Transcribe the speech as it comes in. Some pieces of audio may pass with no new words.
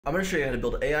I'm going to show you how to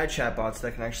build AI chatbots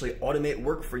that can actually automate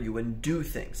work for you and do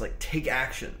things like take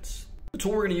actions. The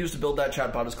tool we're going to use to build that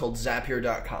chatbot is called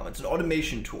Zapier.com. It's an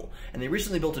automation tool, and they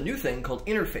recently built a new thing called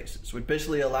interfaces, which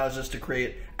basically allows us to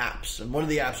create apps. And one of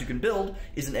the apps you can build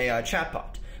is an AI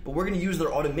chatbot. But we're going to use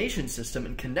their automation system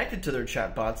and connect it to their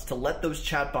chatbots to let those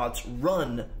chatbots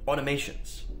run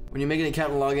automations. When you make an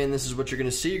account and log in, this is what you're going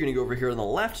to see. You're going to go over here on the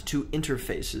left to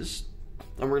interfaces,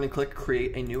 and we're going to click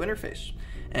create a new interface.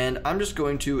 And I'm just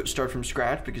going to start from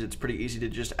scratch because it's pretty easy to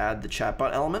just add the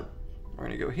chatbot element. We're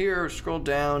going to go here, scroll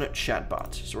down,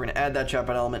 chatbot. So we're going to add that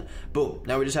chatbot element. Boom.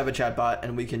 Now we just have a chatbot,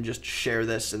 and we can just share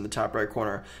this in the top right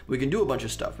corner. We can do a bunch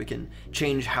of stuff. We can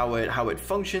change how it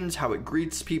functions, how it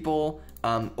greets people.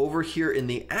 Over here in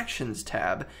the actions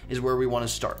tab is where we want to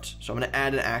start. So I'm going to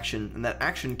add an action, and that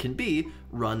action can be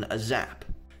run a zap.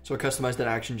 So I customized that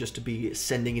action just to be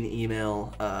sending an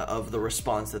email of the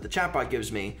response that the chatbot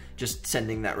gives me, just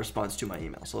sending that response to my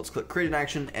email. So let's click create an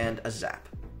action and a zap.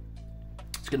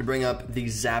 It's going to bring up the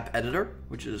Zap editor,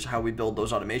 which is how we build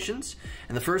those automations.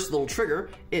 And the first little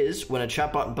trigger is when a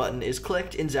chatbot button is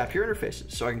clicked in Zapier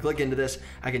interfaces. So I can click into this,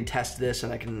 I can test this,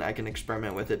 and I can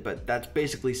experiment with it, but that's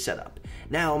basically set up.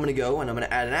 Now I'm going to go and I'm going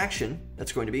to add an action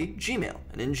that's going to be Gmail.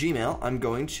 And in Gmail, I'm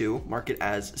going to mark it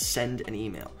as send an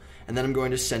email. And then I'm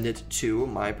going to send it to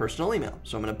my personal email.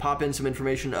 So I'm going to pop in some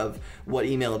information of what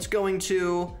email it's going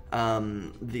to,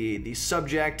 the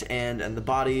subject and the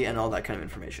body and all that kind of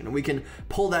information. And we can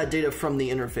pull that data from the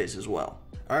interface as well.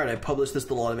 All right, I published this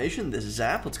little automation, this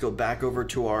zap. Let's go back over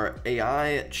to our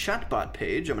AI chatbot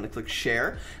page. I'm going to click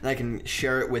share, and I can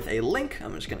share it with a link.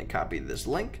 I'm just going to copy this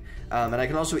link, and I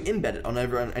can also embed it on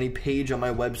any page on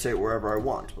my website wherever I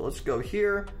want. But let's go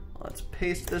here. Let's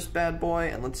paste this bad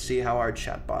boy, and let's see how our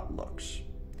chatbot looks.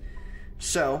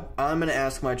 So I'm going to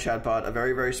ask my chatbot a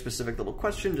very, very specific little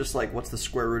question, just like what's the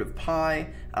square root of pi,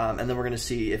 and then we're going to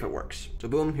see if it works. So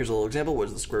boom, here's a little example. What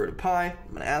is the square root of pi? I'm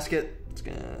going to ask it. It's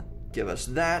going to give us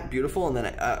that. Beautiful. And then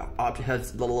it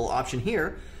has the little option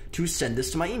here to send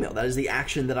this to my email. That is the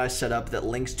action that I set up that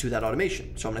links to that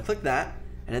automation. So I'm going to click that,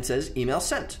 and it says email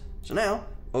sent. So now,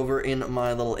 over in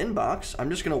my little inbox,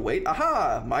 I'm just going to wait.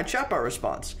 Aha! My chatbot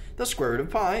response. The square root of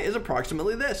pi is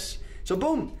approximately this. So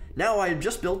boom! Now I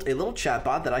just built a little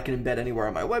chatbot that I can embed anywhere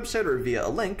on my website or via a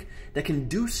link that can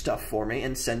do stuff for me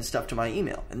and send stuff to my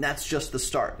email. And that's just the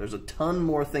start. There's a ton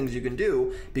more things you can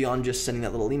do beyond just sending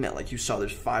that little email. Like you saw,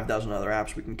 there's 5,000 other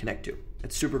apps we can connect to.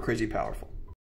 It's super crazy powerful.